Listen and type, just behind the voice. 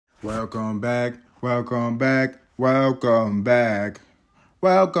Welcome back, welcome back, welcome back,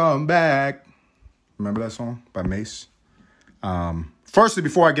 welcome back. Remember that song by Mace? Firstly,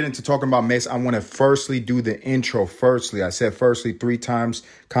 before I get into talking about Mace, I want to firstly do the intro. Firstly, I said firstly 3 times.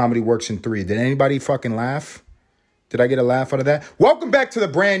 Comedy works in 3. Did anybody fucking laugh? Did I get a laugh out of that? Welcome back to the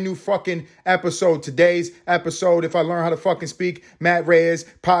brand new fucking episode. Today's episode, if I learn how to fucking speak, Matt Reyes,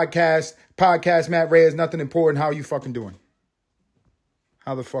 podcast, Matt Reyes, nothing important. How are you fucking doing?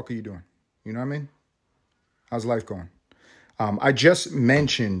 How the fuck are you doing? You know what I mean? How's life going? I just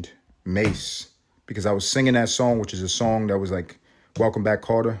mentioned Mace because I was singing that song, which is a song that was like, Welcome Back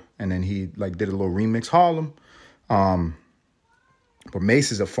Carter. And then he like did a little remix, Harlem. But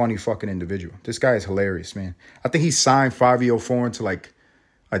Mace is a funny fucking individual. This guy is hilarious, man. I think he signed 504 into like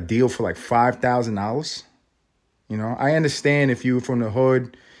a deal for like $5,000. You know, I understand if you were from the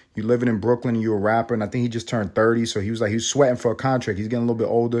hood, you living in Brooklyn, you're a rapper, and I think he just turned 30. So he was sweating for a contract. He's getting a little bit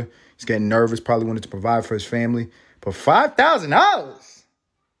older. He's getting nervous, probably wanted to provide for his family. But $5,000?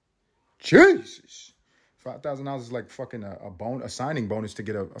 Jesus. $5,000 is like fucking a signing bonus to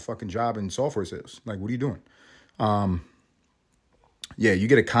get a fucking job in software sales. Like, what are you doing? Yeah, you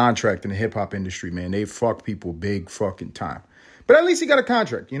get a contract in the hip hop industry, man. They fuck people big fucking time. But at least he got a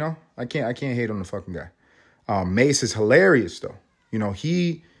contract, you know? I can't hate on the fucking guy. Mace is hilarious though. You know,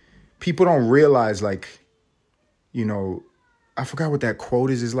 people don't realize, like, you know, I forgot what that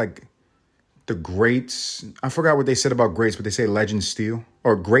quote is. It's like the greats. I forgot what they said about greats, but they say legends steal,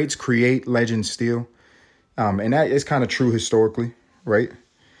 or greats create, legends steal. And that is kind of true historically, right?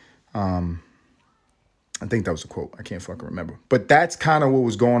 I think that was a quote. I can't fucking remember. But that's kind of what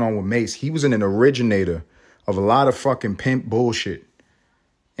was going on with Mace. He was an originator of a lot of fucking pimp bullshit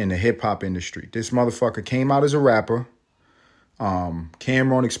in the hip hop industry. This motherfucker came out as a rapper.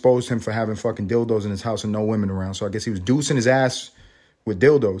 Cameron exposed him for having fucking dildos in his house and no women around. So I guess he was deucing his ass with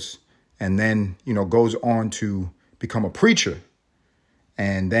dildos, and then, you know, goes on to become a preacher.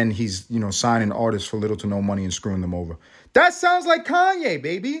 And then he's, you know, signing artists for little to no money and screwing them over. That sounds like Kanye,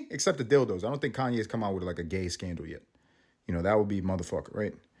 baby. Except the dildos. I don't think Kanye's come out with like a gay scandal yet. You know, that would be motherfucker,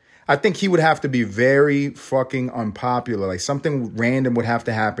 right? I think he would have to be very fucking unpopular. Like something random would have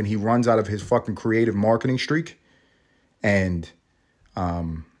to happen. He runs out of his fucking creative marketing streak. And,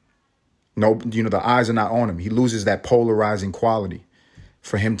 no, you know, the eyes are not on him. He loses that polarizing quality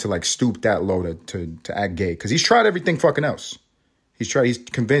for him to like stoop that low to act gay. Because he's tried everything fucking else. He's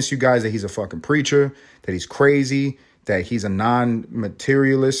convinced you guys that he's a fucking preacher, that he's crazy, that he's a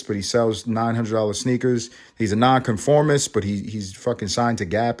non-materialist, but he sells $900 sneakers. He's a non-conformist, but he's fucking signed to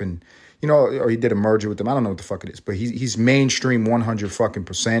Gap, and, you know, or he did a merger with them. I don't know what the fuck it is, but he's mainstream 100 fucking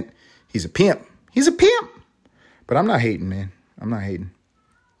 %. He's a pimp. He's a pimp. But I'm not hating, man. I'm not hating.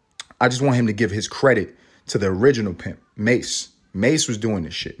 I just want him to give his credit to the original pimp, Mace. Mace was doing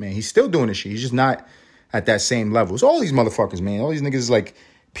this shit, man. He's still doing this shit. He's just not at that same level. It's all these motherfuckers, man. All these niggas like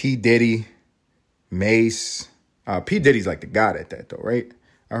P. Diddy, Mace. P. Diddy's like the god at that, though, right?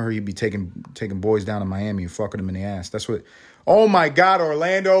 I heard he'd be taking boys down to Miami and fucking them in the ass. That's what. Oh my God,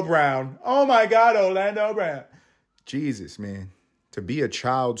 Orlando Brown. Oh my God, Orlando Brown. Jesus, man. To be a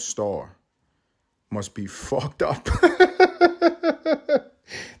child star must be fucked up.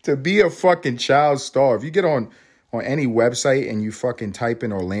 To be a fucking child star. If you get on any website and you fucking type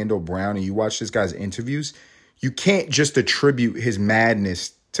in Orlando Brown and you watch this guy's interviews, you can't just attribute his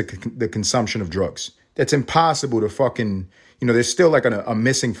madness to the consumption of drugs. That's impossible to fucking, you know, there's still like a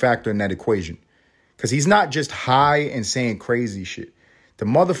missing factor in that equation. Because he's not just high and saying crazy shit. The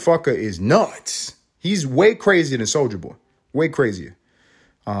motherfucker is nuts. He's way crazier than Soulja Boy. Way crazier.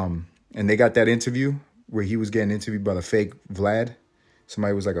 And they got that interview where he was getting interviewed by the fake Vlad.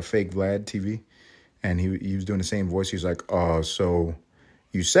 Somebody was like a fake Vlad TV. And he was doing the same voice. He was like, so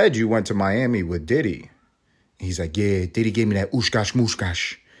you said you went to Miami with Diddy. He's like, yeah, Diddy gave me that ooshkash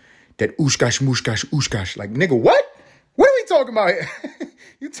mooshkash. That ooshkash mooshkash ooshkash. Like, nigga, what? What are we talking about here?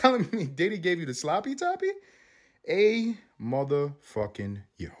 You telling me Diddy gave you the sloppy toppy? A motherfucking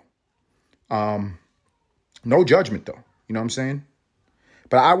yo. No judgment, though. You know what I'm saying?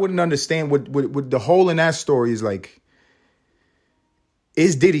 But I wouldn't understand what the hole in that story is like,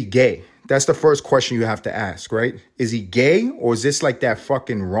 is Diddy gay? That's the first question you have to ask, right? Is he gay, or is this like that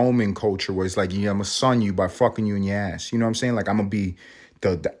fucking Roman culture where it's like, yeah, I'm gonna son you by fucking you in your ass? You know what I'm saying? Like, I'm gonna be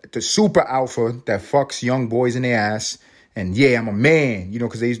the super alpha that fucks young boys in their ass, and yeah, I'm a man, you know,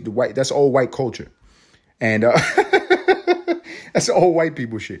 because that's old white culture, and that's old white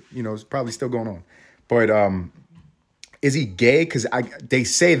people shit. You know, it's probably still going on. But is he gay? Because they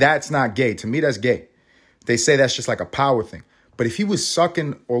say that's not gay. To me, that's gay. They say that's just like a power thing. But if he was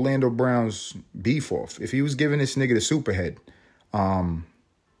sucking Orlando Brown's beef off, if he was giving this nigga the superhead,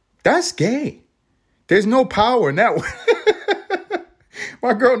 That's gay. There's no power in that.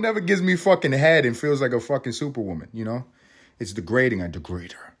 My girl never gives me fucking head and feels like a fucking superwoman, you know? It's degrading. I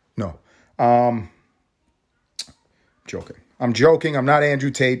degrade her. No. Joking. I'm joking. I'm not Andrew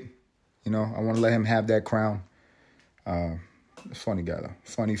Tate. You know, I want to let him have that crown. Funny guy, though.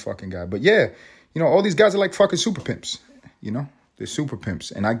 Funny fucking guy. But yeah, you know, all these guys are like fucking super pimps. You know? They're super pimps.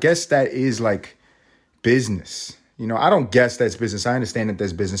 And I guess that is like business. You know, I don't guess that's business. I understand that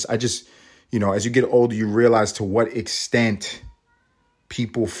that's business. I just, you know, as you get older, you realize to what extent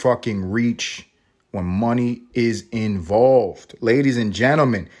people fucking reach when money is involved. Ladies and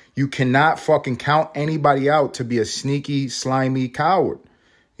gentlemen, you cannot fucking count anybody out to be a sneaky, slimy coward.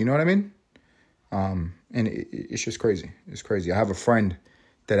 You know what I mean? And it's just crazy. It's crazy. I have a friend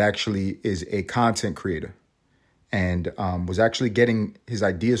that actually is a content creator and was actually getting his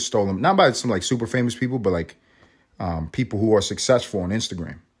ideas stolen, not by some like super famous people, but like people who are successful on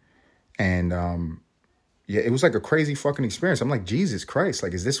Instagram. And yeah, it was like a crazy fucking experience. I'm like, Jesus Christ,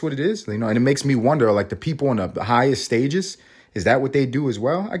 like, is this what it is? You know, and it makes me wonder, like, the people on the highest stages, is that what they do as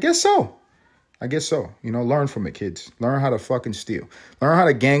well? I guess so. I guess so. You know, learn from it, kids. Learn how to fucking steal. Learn how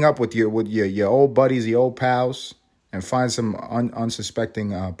to gang up with your old buddies, your old pals, and find some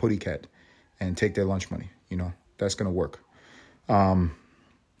unsuspecting putty cat and take their lunch money. You know, that's gonna work. Yeah,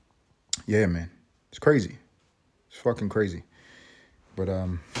 man, it's crazy. It's fucking crazy. But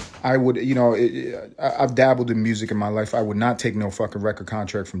I would, you know, I've dabbled in music in my life. I would not take no fucking record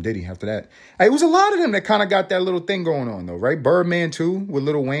contract from Diddy after that. It was a lot of them that kind of got that little thing going on, though, right? Birdman, too, with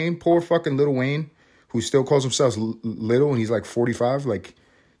Lil Wayne. Poor fucking Lil Wayne, who still calls himself Little, and he's like 45. Like,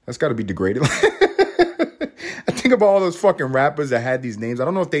 that's got to be degraded. I think about all those fucking rappers that had these names. I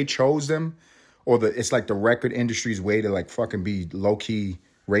don't know if they chose them or it's like the record industry's way to, like, fucking be low-key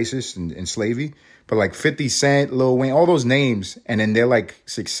racist and slavey. But like 50 Cent, Lil Wayne, all those names, and then they're like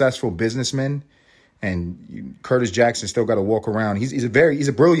successful businessmen. And Curtis Jackson still got to walk around. He's a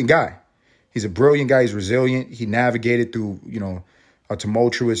brilliant guy. He's a brilliant guy. He's resilient. He navigated through, you know, a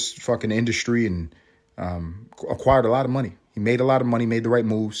tumultuous fucking industry and acquired a lot of money. He made a lot of money, made the right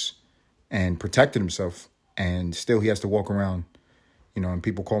moves, and protected himself. And still he has to walk around, you know, and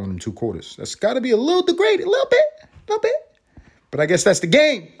people calling him 2 quarters. That's got to be a little degraded, a little bit. But I guess that's the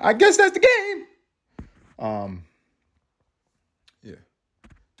game. Yeah.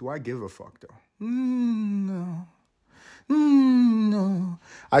 Do I give a fuck, though? No.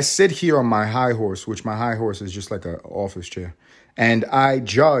 I sit here on my high horse, which my high horse is just like an office chair, and I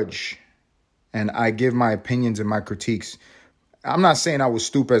judge, and I give my opinions and my critiques. I'm not saying I would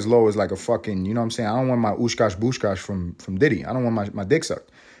stoop as low as like a fucking, you know what I'm saying? I don't want my ooshkosh booshkosh from Diddy. I don't want my dick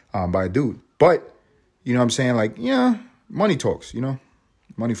sucked by a dude. But, you know what I'm saying? Like, yeah, money talks, you know?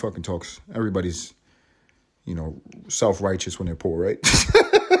 Money fucking talks. Everybody's, you know, self-righteous when they're poor, right?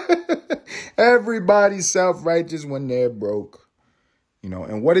 Everybody's self-righteous when they're broke. You know,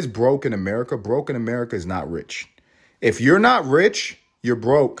 and what is broke in America? Broke in America is not rich. If you're not rich, you're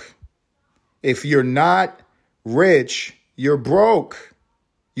broke. If you're not rich, you're broke.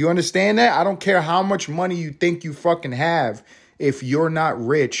 You understand that? I don't care how much money you think you fucking have. If you're not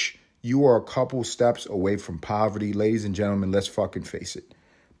rich, you are a couple steps away from poverty. Ladies and gentlemen, let's fucking face it.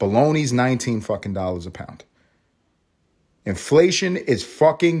 Bologna's $19 fucking a pound. Inflation is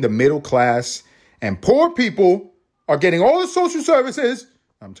fucking the middle class, and poor people are getting all the social services.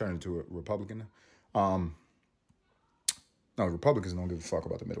 I'm turning to a Republican now. No, Republicans don't give a fuck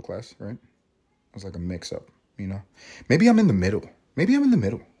about the middle class, right? It's like a mix-up, you know? Maybe I'm in the middle.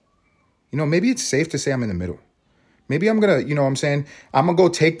 You know, maybe it's safe to say I'm in the middle. Maybe I'm going to, you know what I'm saying? I'm going to go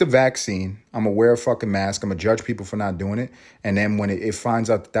take the vaccine. I'm going to wear a fucking mask. I'm going to judge people for not doing it. And then when it finds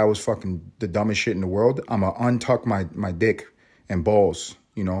out that was fucking the dumbest shit in the world, I'm going to untuck my dick and balls.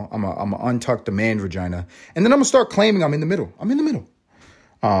 You know, I'm going to untuck the man vagina. And then I'm going to start claiming I'm in the middle.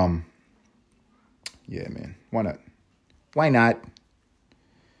 Yeah, man. Why not? Why not?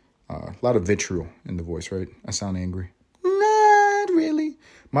 A lot of vitriol in the voice, right? I sound angry. Not really.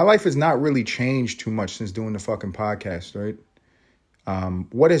 My life has not really changed too much since doing the fucking podcast, right?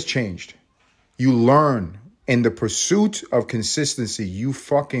 What has changed? You learn. In the pursuit of consistency, you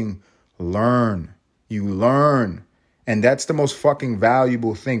fucking learn. You learn. And that's the most fucking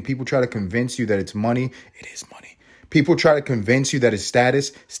valuable thing. People try to convince you that it's money. It is money. People try to convince you that it's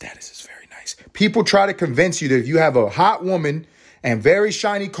status. Status is very nice. People try to convince you that if you have a hot woman and very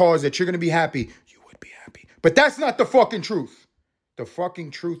shiny cars that you're going to be happy, you would be happy. But that's not the fucking truth. The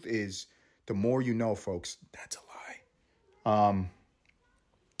fucking truth is, the more you know, folks, that's a lie.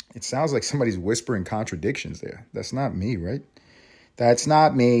 It sounds like somebody's whispering contradictions there. That's not me, right? That's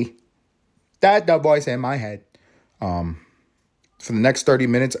not me. That's the voice in my head. For the next 30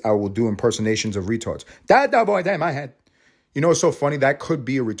 minutes, I will do impersonations of retards. That boy, damn my head. You know, it's so funny. That could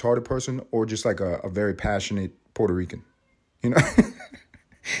be a retarded person or just like a very passionate Puerto Rican. You know,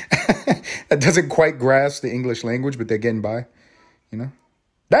 that doesn't quite grasp the English language, but they're getting by. You know,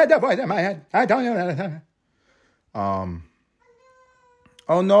 that boy, damn my head. I don't know.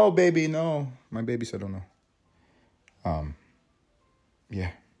 Oh no, baby, no. My baby said, "Oh no."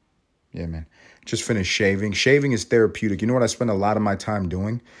 Yeah, man. Just finished shaving. Shaving is therapeutic. You know what I spend a lot of my time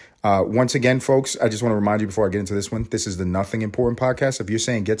doing? Once again, folks, I just want to remind you before I get into this one, this is the Nothing Important podcast. If you're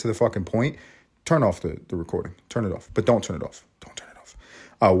saying get to the fucking point, turn off the recording. Turn it off. But don't turn it off. Don't turn it off.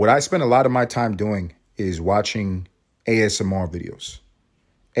 What I spend a lot of my time doing is watching ASMR videos.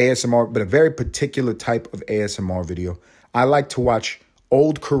 ASMR, but a very particular type of ASMR video. I like to watch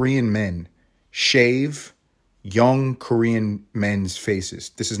old Korean men shave young Korean men's faces.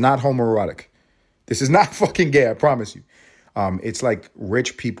 This is not homoerotic. This is not fucking gay, I promise you. It's like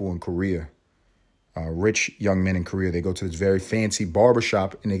rich people in Korea, rich young men in Korea. They go to this very fancy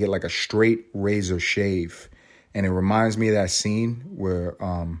barbershop and they get like a straight razor shave. And it reminds me of that scene where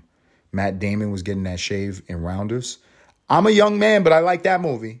Matt Damon was getting that shave in Rounders. I'm a young man, but I like that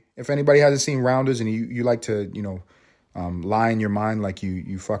movie. If anybody hasn't seen Rounders and you like to, you know, lie in your mind like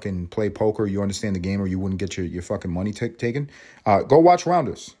you fucking play poker, you understand the game, or you wouldn't get your fucking money taken, go watch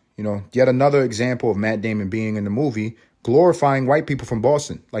Rounders. You know, yet another example of Matt Damon being in the movie glorifying white people from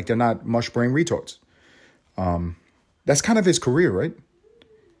Boston like they're not mush-brain retards. That's kind of his career, right?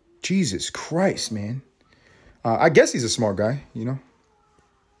 Jesus Christ, man. I guess he's a smart guy, you know.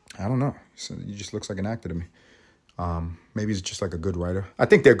 I don't know. So he just looks like an actor to me. Maybe he's just like a good writer. I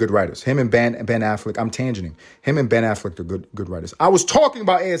think they're good writers. Him and Ben Affleck. I'm tangenting. Him and Ben Affleck are good writers. I was talking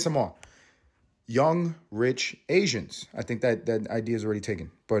about ASMR. Young, rich Asians. I think that idea is already taken.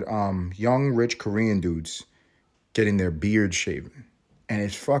 But young, rich Korean dudes getting their beard shaven. And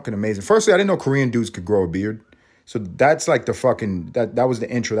it's fucking amazing. Firstly, I didn't know Korean dudes could grow a beard. So that's like the fucking, that was the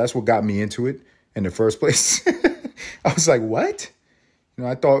intro. That's what got me into it in the first place. I was like, what? You know,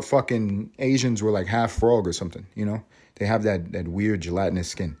 I thought fucking Asians were like half frog or something, you know? They have that weird gelatinous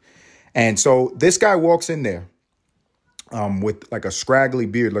skin. And so this guy walks in there with like a scraggly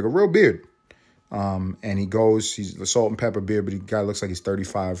beard, like a real beard. And he goes, he's the salt and pepper beard, but the guy looks like he's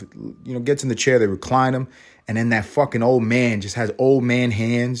 35. You know, gets in the chair, they recline him. And then that fucking old man just has old man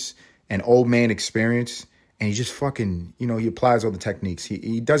hands and old man experience. And he just fucking, you know, he applies all the techniques.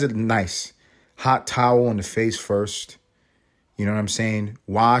 He does it nice. Hot towel on the face first. You know what I'm saying?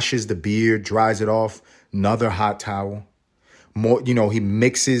 Washes the beard, dries it off. Another hot towel. More, you know, he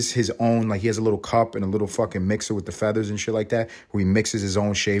mixes his own, like he has a little cup and a little fucking mixer with the feathers and shit like that, where he mixes his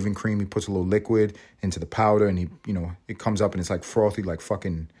own shaving cream. He puts a little liquid into the powder and he, you know, it comes up and it's like frothy, like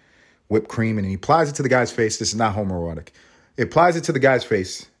fucking whipped cream. And he applies it to the guy's face. This is not homoerotic. He applies it to the guy's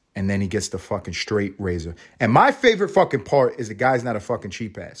face and then he gets the fucking straight razor. And my favorite fucking part is the guy's not a fucking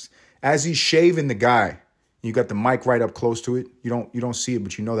cheap ass. As he's shaving the guy, you got the mic right up close to it. You don't see it,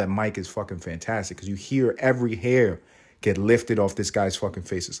 but you know that mic is fucking fantastic because you hear every hair get lifted off this guy's fucking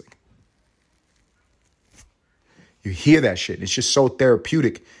face. It's like, you hear that shit. It's just so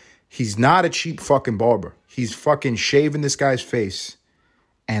therapeutic. He's not a cheap fucking barber. He's fucking shaving this guy's face.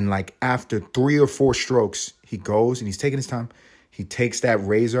 And like after 3 or 4 strokes, he goes and he's taking his time. He takes that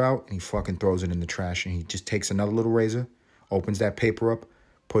razor out and he fucking throws it in the trash. And he just takes another little razor, opens that paper up,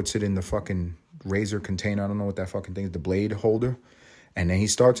 puts it in the fucking razor container. I don't know what that fucking thing is, the blade holder. And then he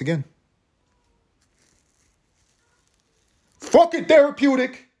starts again. Fucking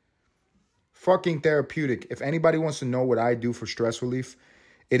therapeutic. Fucking therapeutic. If anybody wants to know what I do for stress relief,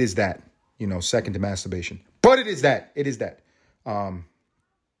 it is that, you know, second to masturbation. But it is that. It is that. There's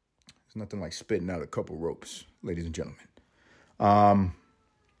nothing like spitting out a couple ropes, ladies and gentlemen.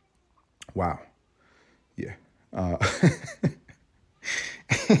 Wow. Yeah.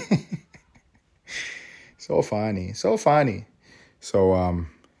 So funny. So funny. So,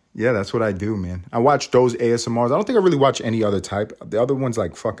 yeah, that's what I do, man. I watch those ASMRs. I don't think I really watch any other type. The other ones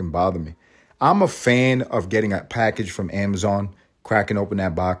like fucking bother me. I'm a fan of getting a package from Amazon, cracking open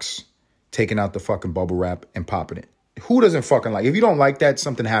that box, taking out the fucking bubble wrap and popping it. Who doesn't fucking like? If you don't like that,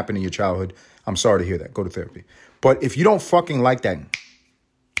 something happened in your childhood. I'm sorry to hear that. Go to therapy. But if you don't fucking like that,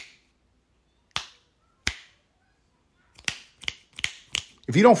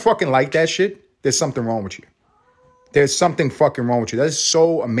 if you don't fucking like that shit, there's something wrong with you. There's something fucking wrong with you. That is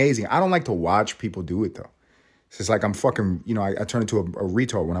so amazing. I don't like to watch people do it, though. It's just like I'm fucking, you know, I turn into a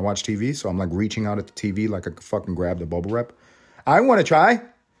retard when I watch TV. So I'm like reaching out at the TV like I could fucking grab the bubble wrap. I want to try,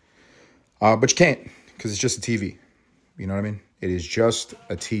 but you can't because it's just a TV. You know what I mean? It is just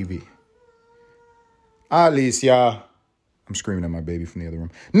a TV. Alicia, I'm screaming at my baby from the other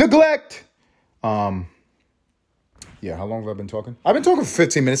room. Neglect. Yeah, how long have I been talking? I've been talking for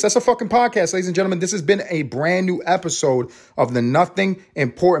 15 minutes. That's a fucking podcast, ladies and gentlemen. This has been a brand new episode of the Nothing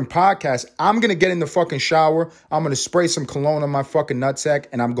Important Podcast. I'm going to get in the fucking shower. I'm going to spray some cologne on my fucking nutsack,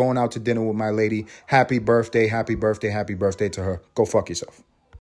 and I'm going out to dinner with my lady. Happy birthday, happy birthday, happy birthday to her. Go fuck yourself.